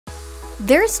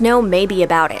There's no maybe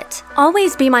about it.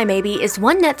 Always Be My Maybe is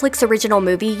one Netflix original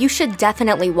movie you should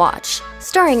definitely watch.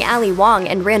 Starring Ali Wong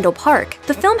and Randall Park,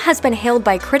 the film has been hailed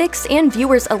by critics and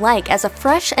viewers alike as a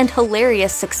fresh and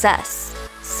hilarious success.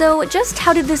 So just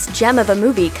how did this gem of a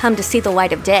movie come to see the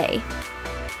light of day?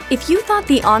 If you thought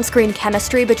the on-screen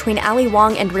chemistry between Ali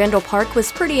Wong and Randall Park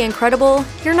was pretty incredible,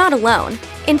 you're not alone.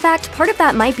 In fact, part of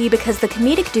that might be because the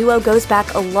comedic duo goes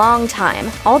back a long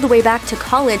time, all the way back to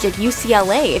college at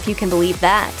UCLA, if you can believe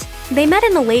that. They met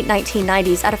in the late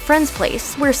 1990s at a friend's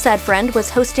place, where said friend was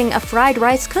hosting a fried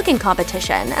rice cooking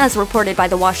competition, as reported by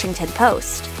the Washington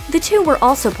Post. The two were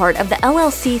also part of the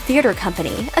LLC Theater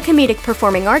Company, a comedic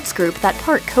performing arts group that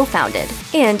Park co-founded.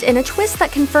 And in a twist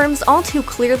that confirms all too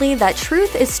clearly that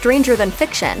truth is stranger than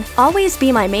fiction, Always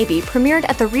Be My Maybe premiered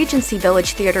at the Regency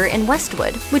Village Theater in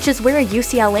Westwood, which is where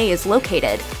UCLA is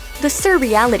located. The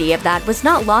surreality of that was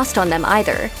not lost on them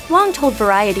either. Wong told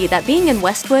Variety that being in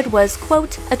Westwood was,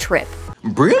 quote, a trip.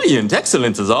 Brilliant,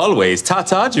 excellent as always.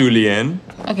 Ta-ta, Julian.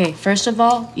 Okay, first of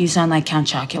all, you sound like Count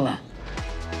Chocula.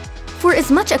 For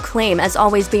as much acclaim as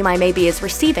Always Be My Maybe is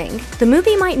receiving, the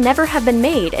movie might never have been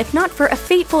made if not for a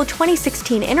fateful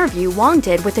 2016 interview Wong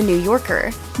did with The New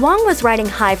Yorker. Wong was riding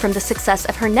high from the success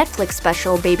of her Netflix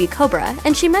special Baby Cobra,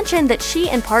 and she mentioned that she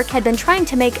and Park had been trying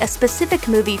to make a specific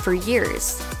movie for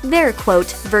years. Their,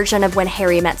 quote, version of When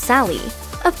Harry Met Sally.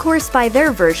 Of course, by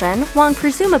their version, Wong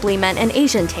presumably meant an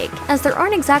Asian take, as there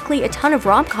aren't exactly a ton of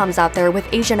rom-coms out there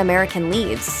with Asian American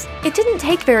leads. It didn't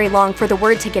take very long for the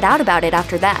word to get out about it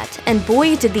after that, and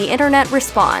boy did the internet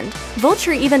respond.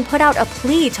 Vulture even put out a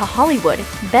plea to Hollywood,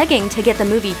 begging to get the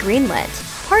movie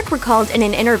greenlit. Park recalled in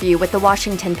an interview with the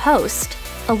Washington Post,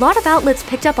 "A lot of outlets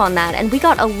picked up on that, and we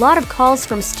got a lot of calls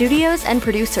from studios and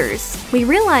producers. We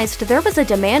realized there was a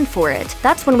demand for it.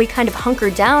 That's when we kind of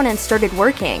hunkered down and started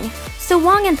working." So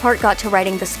Wong and Park got to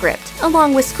writing the script,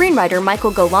 along with screenwriter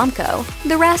Michael Golomko.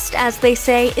 The rest, as they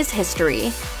say, is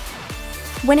history.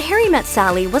 When Harry Met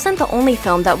Sally wasn't the only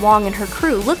film that Wong and her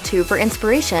crew looked to for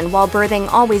inspiration while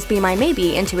birthing Always Be My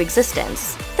Maybe into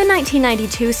existence. The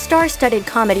 1992 star-studded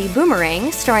comedy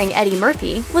Boomerang, starring Eddie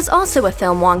Murphy, was also a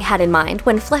film Wong had in mind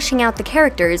when fleshing out the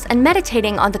characters and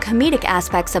meditating on the comedic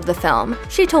aspects of the film.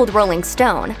 She told Rolling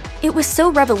Stone, "It was so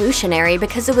revolutionary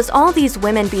because it was all these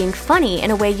women being funny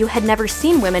in a way you had never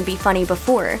seen women be funny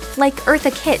before. Like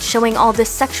Eartha Kitt showing all this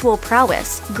sexual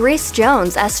prowess, Grace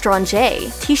Jones as Strange,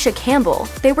 Tisha Campbell.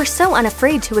 They were so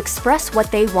unafraid to express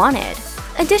what they wanted."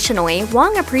 Additionally,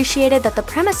 Wong appreciated that the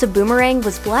premise of Boomerang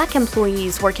was black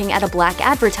employees working at a black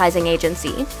advertising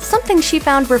agency, something she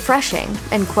found refreshing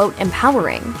and, quote,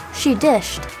 empowering. She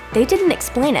dished. They didn't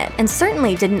explain it, and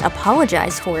certainly didn't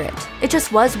apologize for it. It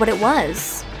just was what it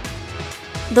was.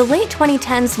 The late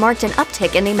 2010s marked an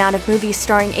uptick in the amount of movies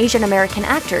starring Asian American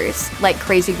actors, like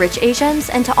Crazy Rich Asians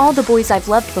and To All the Boys I've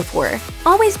Loved Before.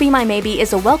 Always Be My Maybe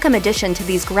is a welcome addition to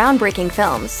these groundbreaking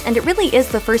films, and it really is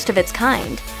the first of its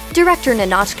kind. Director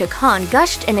Nahnatchka Khan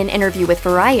gushed in an interview with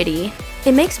Variety,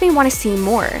 "It makes me want to see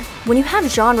more. When you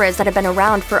have genres that have been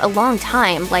around for a long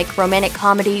time, like romantic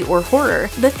comedy or horror,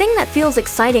 the thing that feels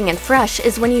exciting and fresh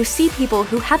is when you see people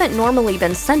who haven't normally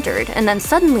been centered and then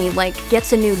suddenly,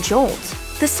 gets a new jolt."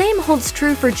 The same holds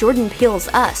true for Jordan Peele's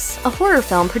Us, a horror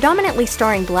film predominantly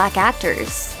starring black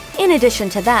actors. In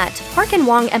addition to that, Park and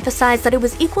Wong emphasized that it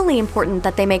was equally important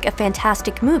that they make a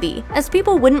fantastic movie, as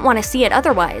people wouldn't want to see it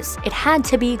otherwise. It had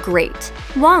to be great.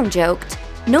 Wong joked,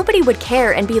 "Nobody would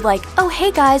care and be like, oh hey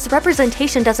guys,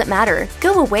 representation doesn't matter.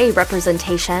 Go away,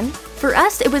 representation." For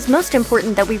us, it was most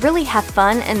important that we really have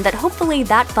fun and that hopefully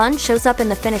that fun shows up in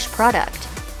the finished product.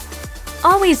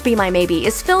 Always Be My Maybe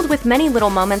is filled with many little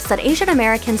moments that Asian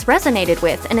Americans resonated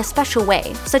with in a special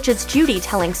way, such as Judy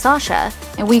telling Sasha,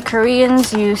 And we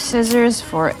Koreans use scissors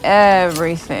for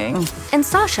everything. and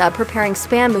Sasha preparing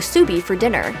spam musubi for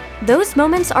dinner. Those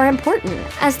moments are important,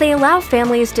 as they allow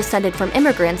families descended from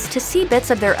immigrants to see bits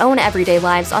of their own everyday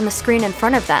lives on the screen in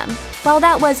front of them. While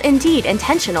that was indeed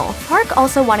intentional, Park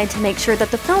also wanted to make sure that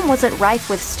the film wasn't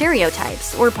rife with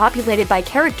stereotypes or populated by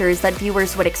characters that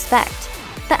viewers would expect.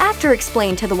 The actor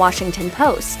explained to the Washington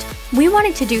Post, "We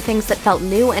wanted to do things that felt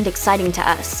new and exciting to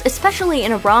us, especially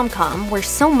in a rom-com where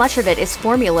so much of it is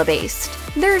formula-based.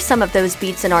 There are some of those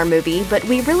beats in our movie, but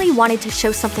we really wanted to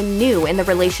show something new in the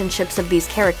relationships of these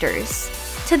characters."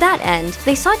 To that end,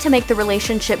 they sought to make the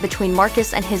relationship between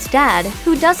Marcus and his dad,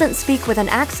 who doesn't speak with an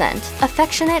accent,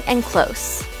 affectionate and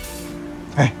close.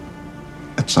 Hey,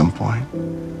 at some point,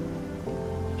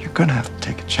 you're gonna have to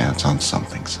take a chance on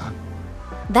something, son.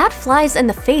 That flies in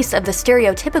the face of the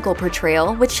stereotypical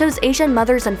portrayal, which shows Asian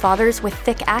mothers and fathers with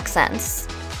thick accents.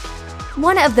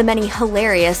 One of the many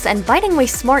hilarious and bitingly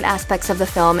smart aspects of the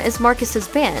film is Marcus's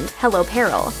band, Hello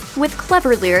Peril. With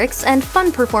clever lyrics and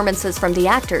fun performances from the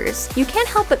actors, you can't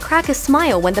help but crack a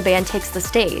smile when the band takes the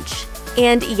stage.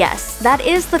 And yes, that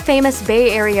is the famous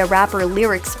Bay Area rapper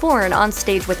Lyrics Born on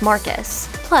stage with Marcus.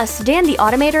 Plus, Dan the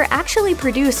Automator actually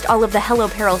produced all of the Hello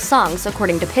Peril songs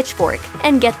according to Pitchfork.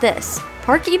 And get this,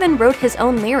 Park even wrote his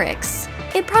own lyrics.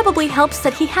 It probably helps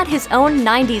that he had his own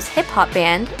 90s hip-hop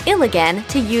band, Ill Again,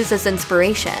 to use as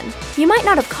inspiration. You might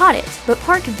not have caught it, but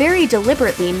Park very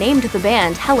deliberately named the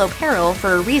band Hello Peril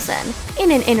for a reason.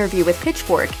 In an interview with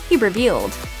Pitchfork, he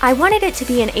revealed, "I wanted it to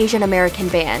be an Asian American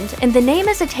band, and the name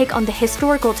is a take on the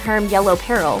historical term Yellow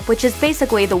Peril, which is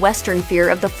basically the Western fear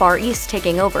of the Far East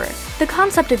taking over. The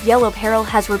concept of Yellow Peril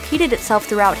has repeated itself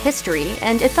throughout history,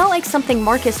 and it felt like something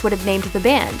Marcus would have named the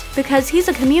band, because he's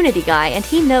a community guy and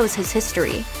he knows his history.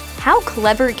 How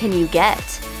clever can you get?"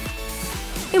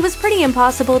 It was pretty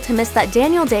impossible to miss that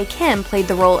Daniel Dae Kim played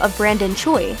the role of Brandon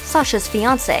Choi, Sasha's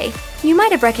fiancé. You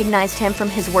might have recognized him from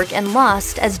his work in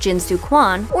Lost as Jin Soo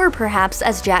Kwon, or perhaps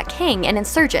as Jack King in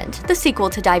Insurgent, the sequel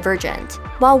to Divergent.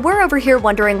 While we're over here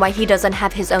wondering why he doesn't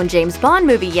have his own James Bond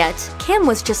movie yet, Kim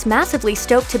was just massively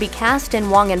stoked to be cast in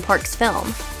Wong and Park's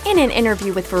film. In an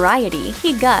interview with Variety,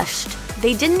 he gushed,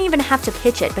 "They didn't even have to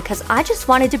pitch it because I just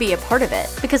wanted to be a part of it,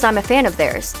 because I'm a fan of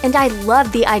theirs, and I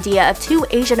loved the idea of two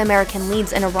Asian American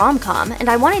leads in a rom-com, and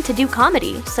I wanted to do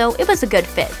comedy, so it was a good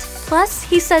fit." Plus,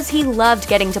 he says he loved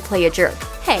getting to play a jerk.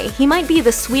 Hey, he might be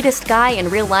the sweetest guy in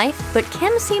real life, but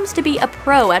Kim seems to be a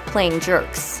pro at playing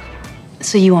jerks.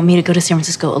 So you want me to go to San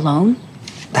Francisco alone?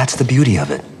 That's the beauty of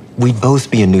it. We'd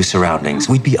both be in new surroundings.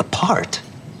 We'd be apart.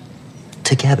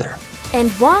 Together.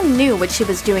 And Wong knew what she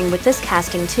was doing with this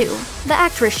casting too. The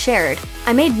actress shared,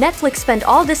 "I made Netflix spend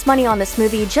all this money on this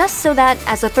movie just so that,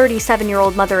 as a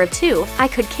 37-year-old mother of two, I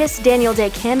could kiss Daniel Dae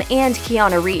Kim and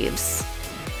Keanu Reeves."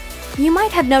 You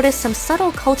might have noticed some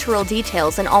subtle cultural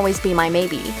details in Always Be My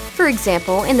Maybe. For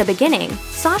example, in the beginning,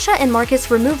 Sasha and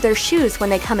Marcus remove their shoes when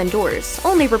they come indoors,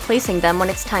 only replacing them when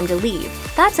it's time to leave.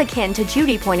 That's akin to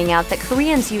Judy pointing out that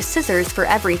Koreans use scissors for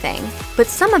everything. But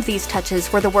some of these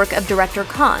touches were the work of director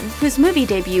Khan, whose movie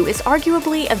debut is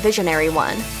arguably a visionary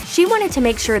one. She wanted to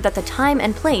make sure that the time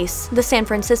and place, the San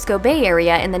Francisco Bay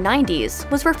Area in the 90s,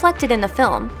 was reflected in the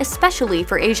film, especially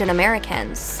for Asian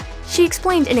Americans. She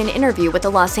explained in an interview with the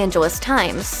Los Angeles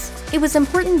Times, "It was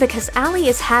important because Ali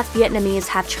is half Vietnamese,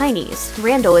 half Chinese,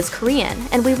 Randall is Korean,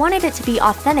 and we wanted it to be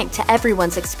authentic to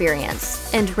everyone's experience.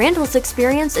 And Randall's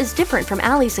experience is different from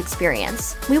Ali's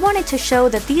experience. We wanted to show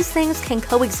that these things can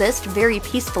coexist very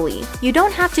peacefully. You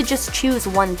don't have to just choose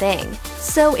one thing."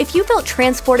 So if you felt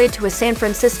transported to a San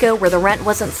Francisco where the rent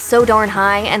wasn't so darn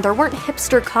high and there weren't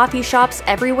hipster coffee shops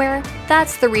everywhere,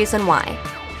 that's the reason why.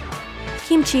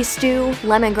 Kimchi stew,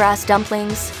 lemongrass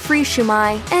dumplings, free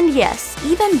shumai, and yes,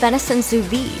 even venison sous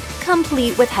vide,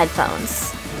 complete with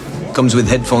headphones. Comes with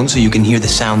headphones so you can hear the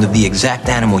sound of the exact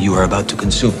animal you are about to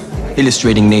consume,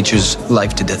 illustrating nature's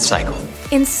life-to-death cycle.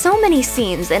 In so many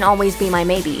scenes in Always Be My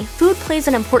Maybe, food plays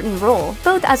an important role,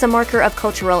 both as a marker of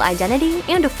cultural identity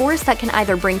and a force that can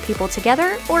either bring people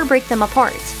together or break them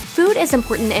apart. Food is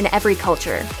important in every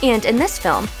culture, and in this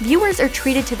film, viewers are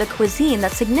treated to the cuisine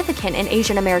that's significant in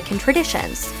Asian American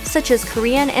traditions, such as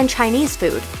Korean and Chinese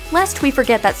food, lest we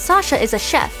forget that Sasha is a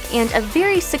chef, and a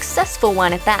very successful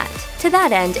one at that. To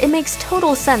that end, it makes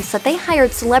total sense that they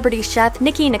hired celebrity chef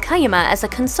Nikki Nakayama as a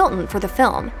consultant for the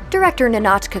film. Director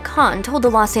Nanatka Khan told the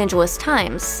Los Angeles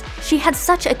Times, "She had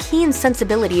such a keen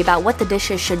sensibility about what the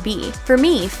dishes should be. For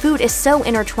me, food is so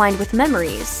intertwined with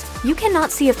memories. You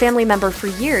cannot see a family member for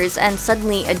years and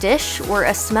suddenly a dish or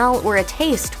a smell or a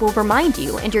taste will remind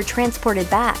you and you're transported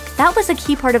back." That was a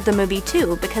key part of the movie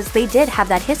too, because they did have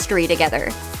that history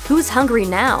together. Who's hungry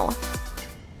now?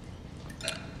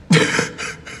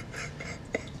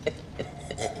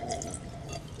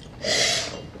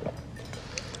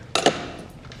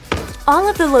 All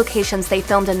of the locations they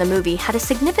filmed in the movie had a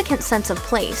significant sense of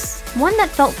place, one that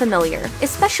felt familiar,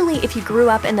 especially if you grew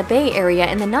up in the Bay Area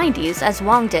in the 90s as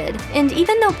Wong did. And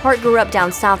even though Park grew up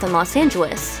down south in Los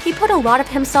Angeles, he put a lot of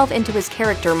himself into his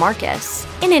character Marcus.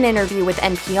 In an interview with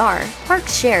NPR, Park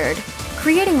shared,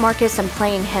 "Creating Marcus and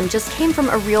playing him just came from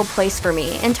a real place for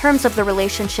me in terms of the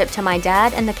relationship to my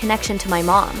dad and the connection to my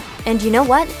mom. And you know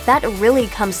what? That really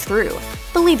comes through."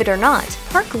 Believe it or not,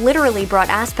 Park literally brought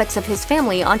aspects of his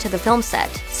family onto the film set,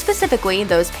 specifically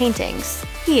those paintings.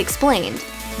 He explained,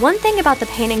 "One thing about the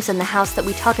paintings in the house that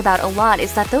we talk about a lot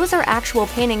is that those are actual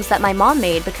paintings that my mom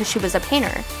made because she was a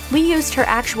painter. We used her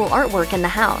actual artwork in the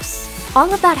house.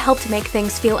 All of that helped make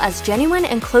things feel as genuine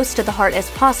and close to the heart as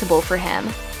possible for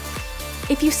him."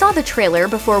 If you saw the trailer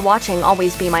before watching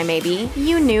Always Be My Maybe,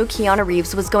 you knew Keanu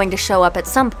Reeves was going to show up at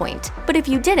some point. But if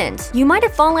you didn't, you might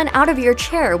have fallen out of your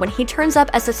chair when he turns up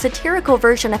as a satirical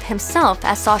version of himself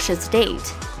as Sasha's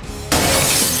date.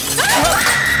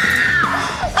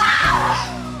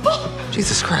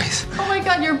 Jesus Christ. Oh my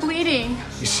god, you're bleeding.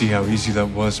 You see how easy that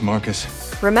was, Marcus?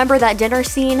 Remember that dinner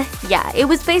scene? Yeah, it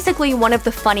was basically one of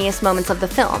the funniest moments of the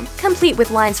film, complete with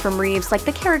lines from Reeves like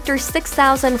the character's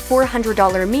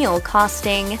 $6,400 meal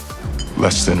costing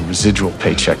Less than a residual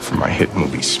paycheck for my hit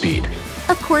movie Speed.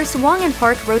 Of course, Wong and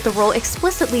Park wrote the role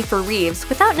explicitly for Reeves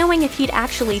without knowing if he'd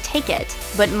actually take it.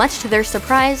 But much to their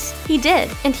surprise, he did,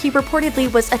 and he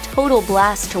reportedly was a total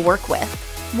blast to work with.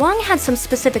 Wong had some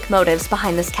specific motives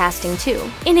behind this casting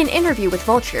too. In an interview with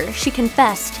Vulture, she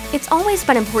confessed, "It's always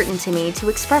been important to me to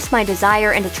express my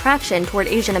desire and attraction toward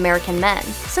Asian American men.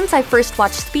 Since I first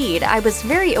watched Speed, I was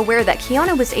very aware that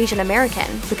Keanu was Asian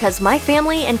American, because my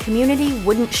family and community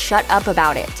wouldn't shut up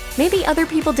about it. Maybe other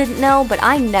people didn't know, but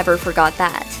I never forgot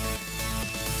that."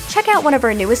 Check out one of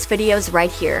our newest videos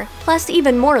right here. Plus,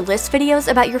 even more list videos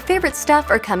about your favorite stuff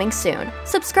are coming soon.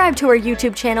 Subscribe to our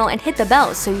YouTube channel and hit the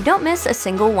bell so you don't miss a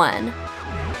single one.